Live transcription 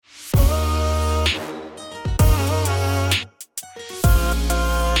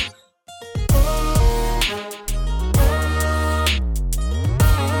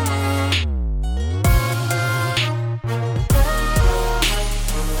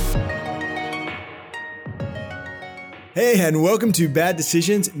Hey, and welcome to Bad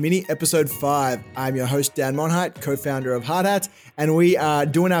Decisions Mini Episode 5. I'm your host, Dan Monheit, co-founder of Hard Hats, and we are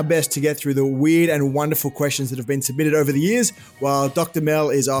doing our best to get through the weird and wonderful questions that have been submitted over the years while Dr. Mel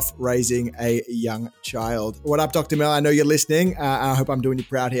is off raising a young child. What up, Dr. Mel? I know you're listening. I hope I'm doing you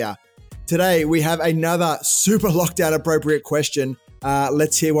proud here. Today, we have another super lockdown appropriate question.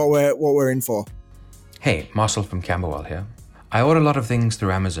 Let's hear what we're in for. Hey, Marcel from Camberwell here. I order a lot of things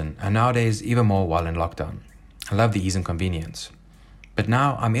through Amazon, and nowadays even more while in lockdown. I love the ease and convenience. But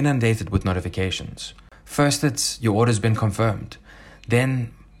now I'm inundated with notifications. First it's, your order's been confirmed.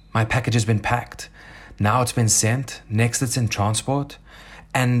 Then, my package has been packed. Now it's been sent. Next it's in transport.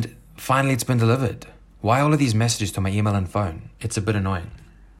 And finally it's been delivered. Why all of these messages to my email and phone? It's a bit annoying.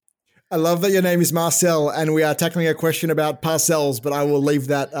 I love that your name is Marcel and we are tackling a question about parcels, but I will leave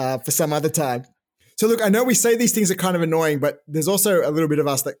that for some other time. So look, I know we say these things are kind of annoying, but there's also a little bit of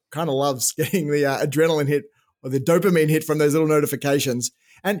us that kind of loves getting the adrenaline hit or the dopamine hit from those little notifications.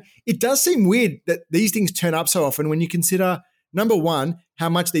 And it does seem weird that these things turn up so often when you consider, number one, how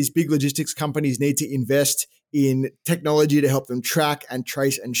much these big logistics companies need to invest in technology to help them track and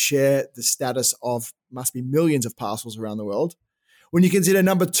trace and share the status of must be millions of parcels around the world. When you consider,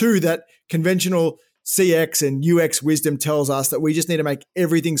 number two, that conventional CX and UX wisdom tells us that we just need to make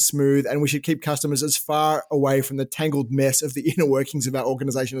everything smooth and we should keep customers as far away from the tangled mess of the inner workings of our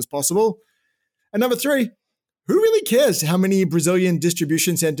organization as possible. And number three, who really cares how many Brazilian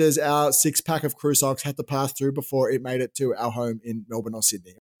distribution centers our six-pack of crew socks had to pass through before it made it to our home in Melbourne or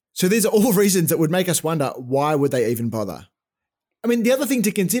Sydney? So these are all reasons that would make us wonder, why would they even bother? I mean, the other thing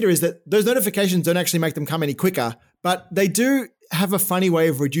to consider is that those notifications don't actually make them come any quicker, but they do have a funny way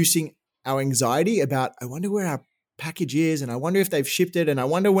of reducing our anxiety about, I wonder where our package is, and I wonder if they've shipped it, and I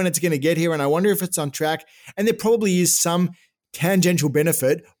wonder when it's going to get here, and I wonder if it's on track. And there probably is some tangential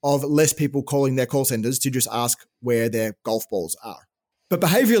benefit of less people calling their call centers to just ask where their golf balls are. But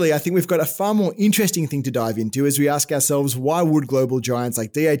behaviorally, I think we've got a far more interesting thing to dive into as we ask ourselves, why would global giants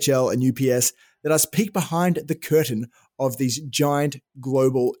like DHL and UPS let us peek behind the curtain of these giant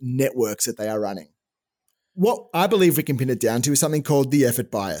global networks that they are running? What I believe we can pin it down to is something called the effort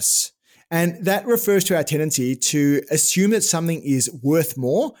bias. And that refers to our tendency to assume that something is worth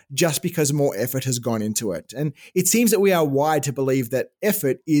more just because more effort has gone into it. And it seems that we are wired to believe that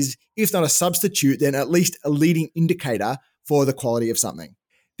effort is, if not a substitute, then at least a leading indicator for the quality of something.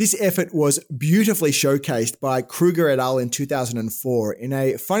 This effort was beautifully showcased by Kruger et al. In 2004 in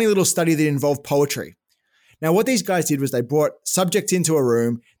a funny little study that involved poetry. Now, what these guys did was they brought subjects into a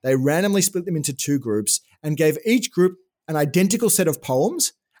room, they randomly split them into two groups and gave each group an identical set of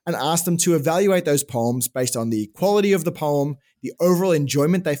poems and asked them to evaluate those poems based on the quality of the poem, the overall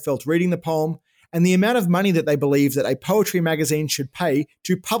enjoyment they felt reading the poem, and the amount of money that they believed that a poetry magazine should pay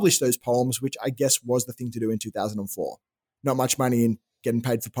to publish those poems, which I guess was the thing to do in 2004. Not much money in getting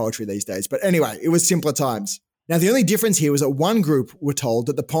paid for poetry these days. But anyway, it was simpler times. Now, the only difference here was that one group were told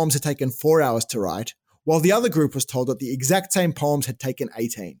that the poems had taken 4 hours to write, while the other group was told that the exact same poems had taken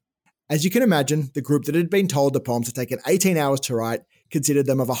 18. As you can imagine, the group that had been told the poems had taken 18 hours to write considered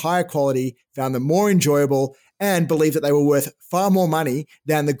them of a higher quality, found them more enjoyable, and believed that they were worth far more money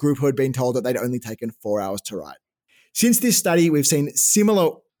than the group who had been told that they'd only taken 4 hours to write. Since this study, we've seen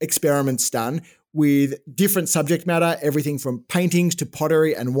similar experiments done with different subject matter, everything from paintings to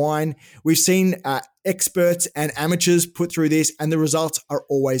pottery and wine. We've seen experts and amateurs put through this, and the results are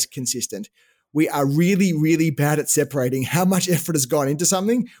always consistent. We are really, really bad at separating how much effort has gone into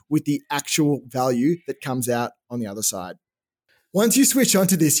something with the actual value that comes out on the other side. Once you switch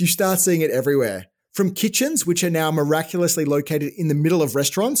onto this, you start seeing it everywhere. From kitchens, which are now miraculously located in the middle of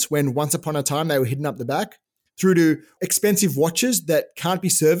restaurants when once upon a time they were hidden up the back, through to expensive watches that can't be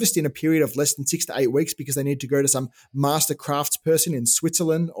serviced in a period of less than 6 to 8 weeks because they need to go to some master craftsperson in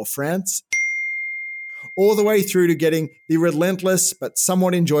Switzerland or France, all the way through to getting the relentless but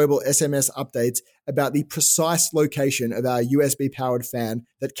somewhat enjoyable SMS updates about the precise location of our USB-powered fan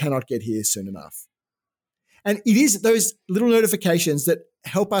that cannot get here soon enough. And it is those little notifications that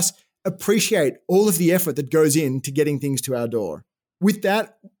help us appreciate all of the effort that goes into getting things to our door. With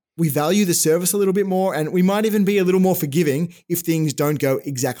that, we value the service a little bit more, and we might even be a little more forgiving if things don't go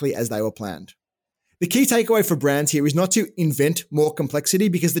exactly as they were planned. The key takeaway for brands here is not to invent more complexity,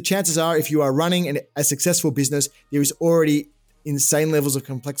 because the chances are if you are running a successful business, there is already insane levels of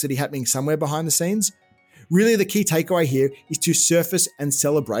complexity happening somewhere behind the scenes. Really, the key takeaway here is to surface and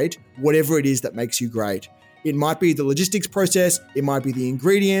celebrate whatever it is that makes you great. It might be the logistics process, it might be the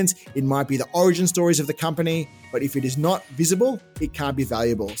ingredients, it might be the origin stories of the company, but if it is not visible, it can't be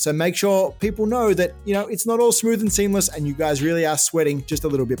valuable. So make sure people know that, it's not all smooth and seamless and you guys really are sweating just a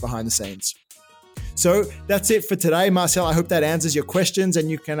little bit behind the scenes. So that's it for today, Marcel. I hope that answers your questions and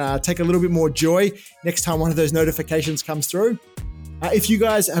you can take a little bit more joy next time one of those notifications comes through. If you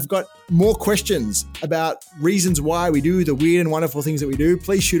guys have got more questions about reasons why we do the weird and wonderful things that we do,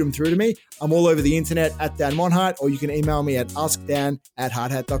 please shoot them through to me. I'm all over the internet at Dan Monhart, or you can email me at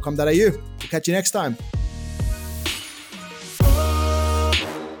askdan@hardhat.com.au. We'll catch you next time.